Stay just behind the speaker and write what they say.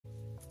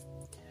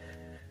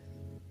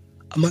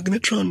A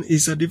magnetron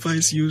is a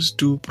device used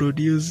to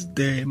produce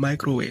the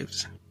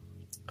microwaves.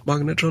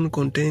 Magnetron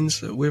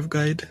contains a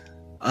waveguide,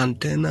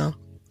 antenna,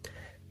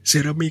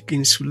 ceramic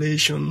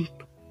insulation,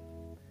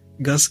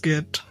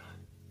 gasket,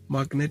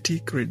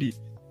 magnetic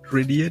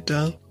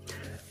radiator,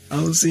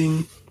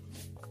 housing,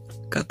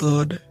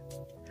 cathode,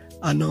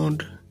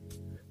 anode,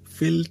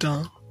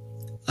 filter,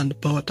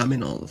 and power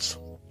terminals.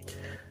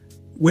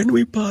 When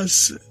we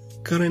pass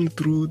current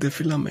through the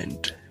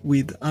filament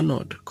with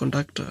anode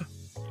conductor,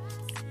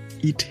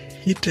 it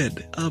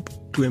heated up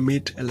to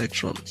emit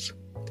electrons.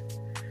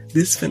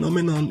 This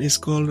phenomenon is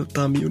called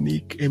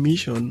thermionic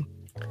emission.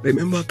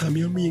 Remember,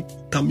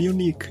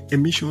 thermionic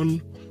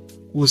emission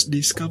was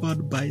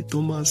discovered by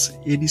Thomas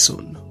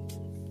Edison.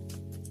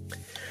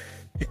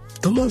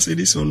 Thomas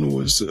Edison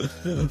was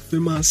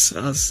famous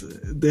as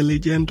the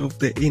legend of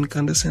the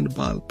incandescent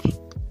bulb.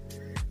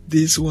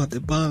 These were the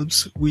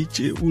bulbs which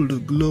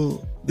would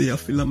glow their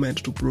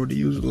filament to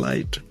produce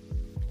light.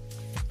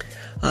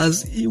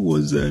 As he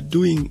was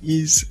doing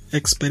his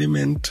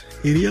experiment,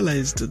 he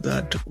realized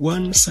that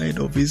one side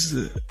of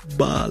his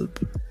bulb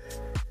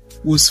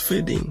was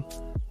fading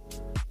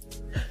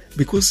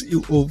because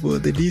of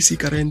the DC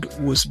current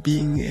was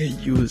being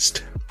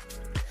used.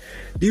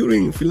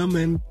 During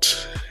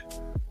filament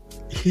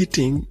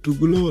heating to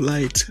glow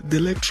light, the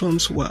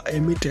electrons were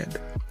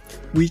emitted,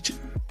 which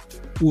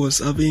was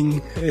having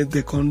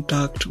the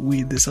contact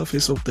with the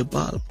surface of the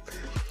bulb.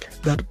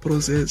 That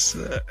process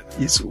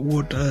is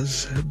what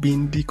has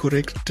been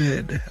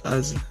decorrected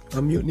as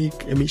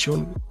thermionic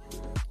emission,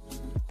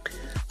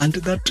 and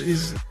that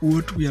is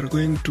what we are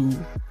going to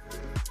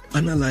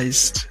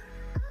analyze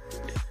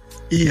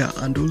here,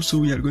 and also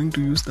we are going to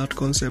use that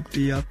concept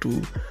here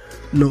to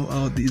know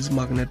how this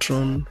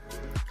magnetron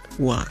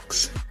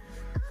works.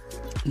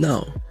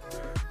 Now,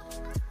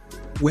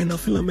 when a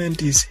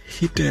filament is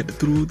heated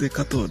through the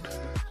cathode,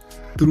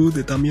 through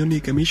the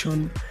thermionic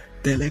emission,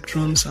 the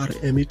electrons are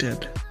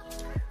emitted.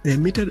 The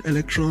emitted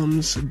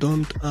electrons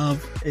don't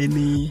have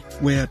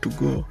anywhere to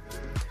go.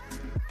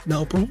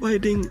 Now,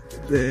 providing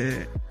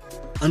the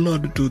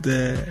anode to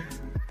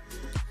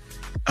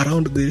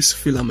around this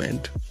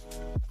filament,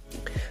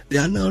 the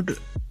anode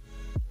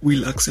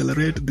will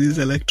accelerate this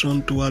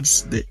electron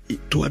towards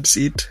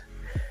it.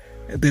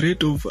 The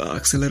rate of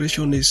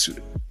acceleration is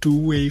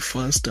two-way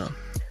faster.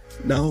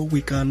 Now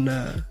we can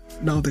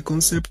now the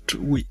concept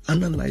we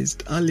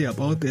analyzed earlier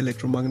about the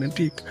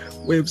electromagnetic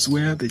waves,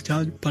 where the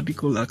charged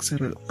particle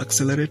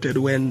accelerated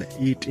when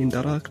it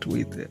interacts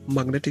with the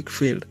magnetic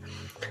field.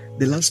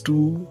 The last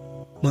two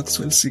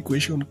Maxwell's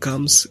equation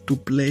comes to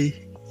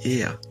play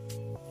here.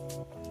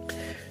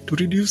 To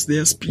reduce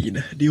their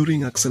speed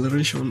during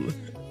acceleration,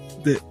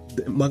 the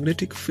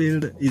magnetic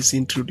field is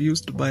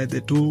introduced by the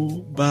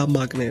two bar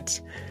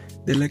magnets.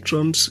 The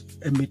electrons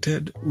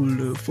emitted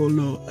will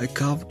follow a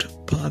curved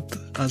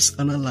path as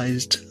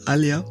analyzed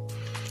earlier.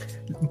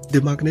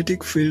 The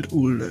magnetic field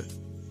will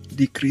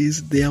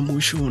decrease their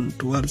motion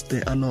towards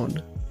the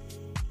anode,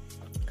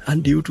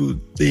 and due to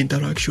the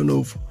interaction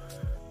of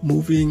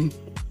moving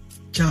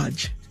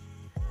charge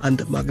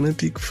and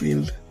magnetic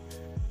field,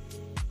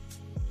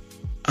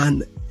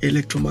 an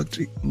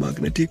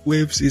electromagnetic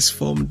waves is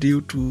formed due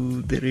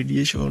to the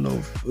radiation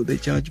of the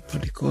charged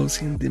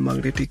particles in the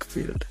magnetic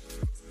field.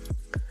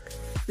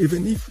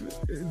 Even if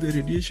the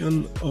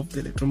radiation of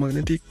the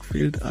electromagnetic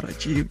field are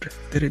achieved,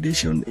 the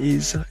radiation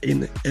is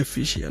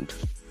inefficient.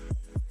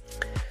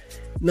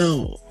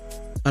 Now,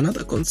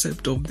 another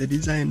concept of the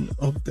design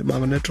of the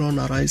magnetron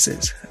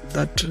arises.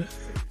 That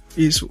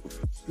is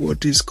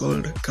what is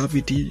called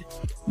cavity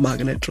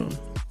magnetron.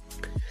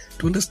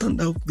 To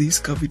understand how this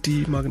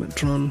cavity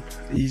magnetron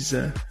is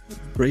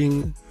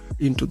bring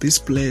into this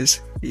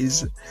place,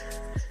 is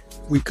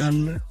we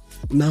can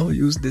now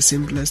use the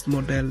simplest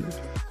model.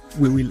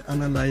 We will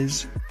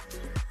analyze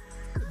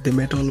the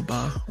metal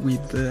bar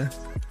with the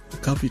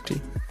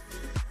cavity.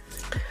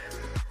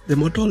 The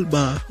metal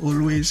bar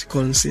always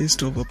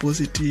consists of a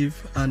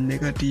positive and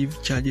negative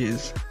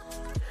charges.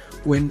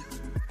 When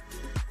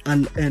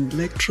an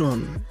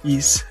electron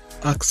is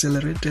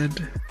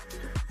accelerated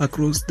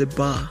across the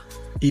bar,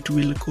 it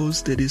will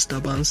cause the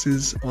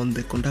disturbances on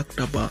the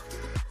conductor bar.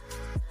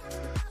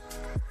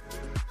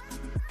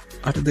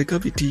 At the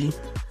cavity,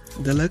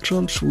 the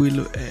electrons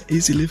will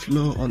easily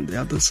flow on the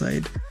other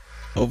side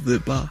of the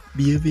bar,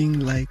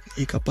 behaving like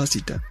a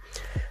capacitor,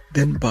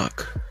 then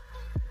back.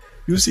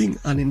 Using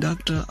an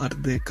inductor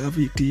at the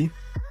cavity,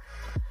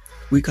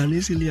 we can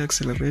easily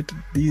accelerate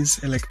this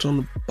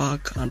electron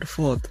back and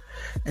forth,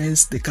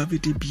 hence the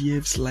cavity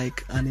behaves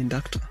like an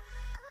inductor.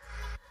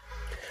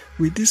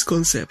 With this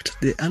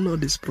concept, the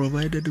anode is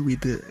provided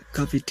with the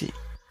cavity.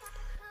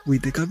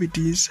 With the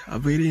cavities, a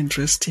very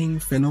interesting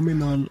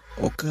phenomenon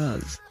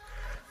occurs.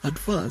 At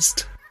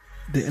first,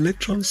 the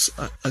electron's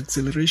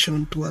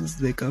acceleration towards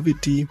the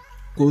cavity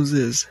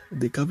causes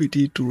the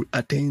cavity to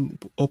attain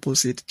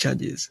opposite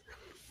charges,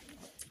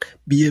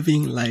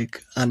 behaving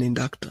like an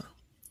inductor.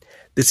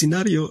 The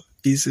scenario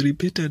is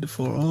repeated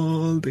for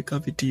all the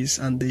cavities,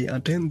 and they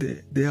attain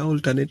their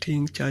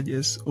alternating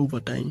charges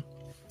over time.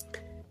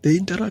 The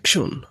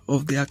interaction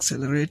of the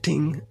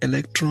accelerating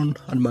electron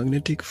and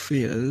magnetic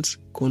fields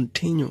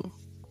continue.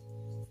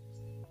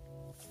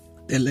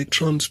 The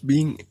electrons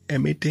being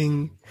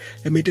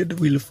emitted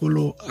will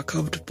follow a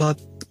curved path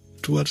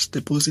towards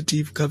the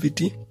positive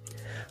cavity,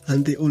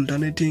 and the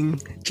alternating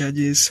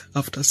charges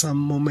after some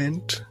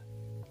moment,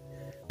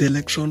 the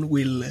electron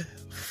will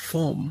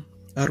form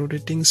a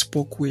rotating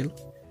spoke wheel.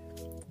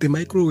 The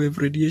microwave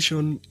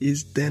radiation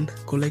is then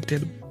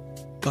collected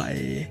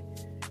by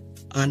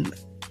an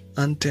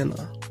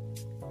antenna.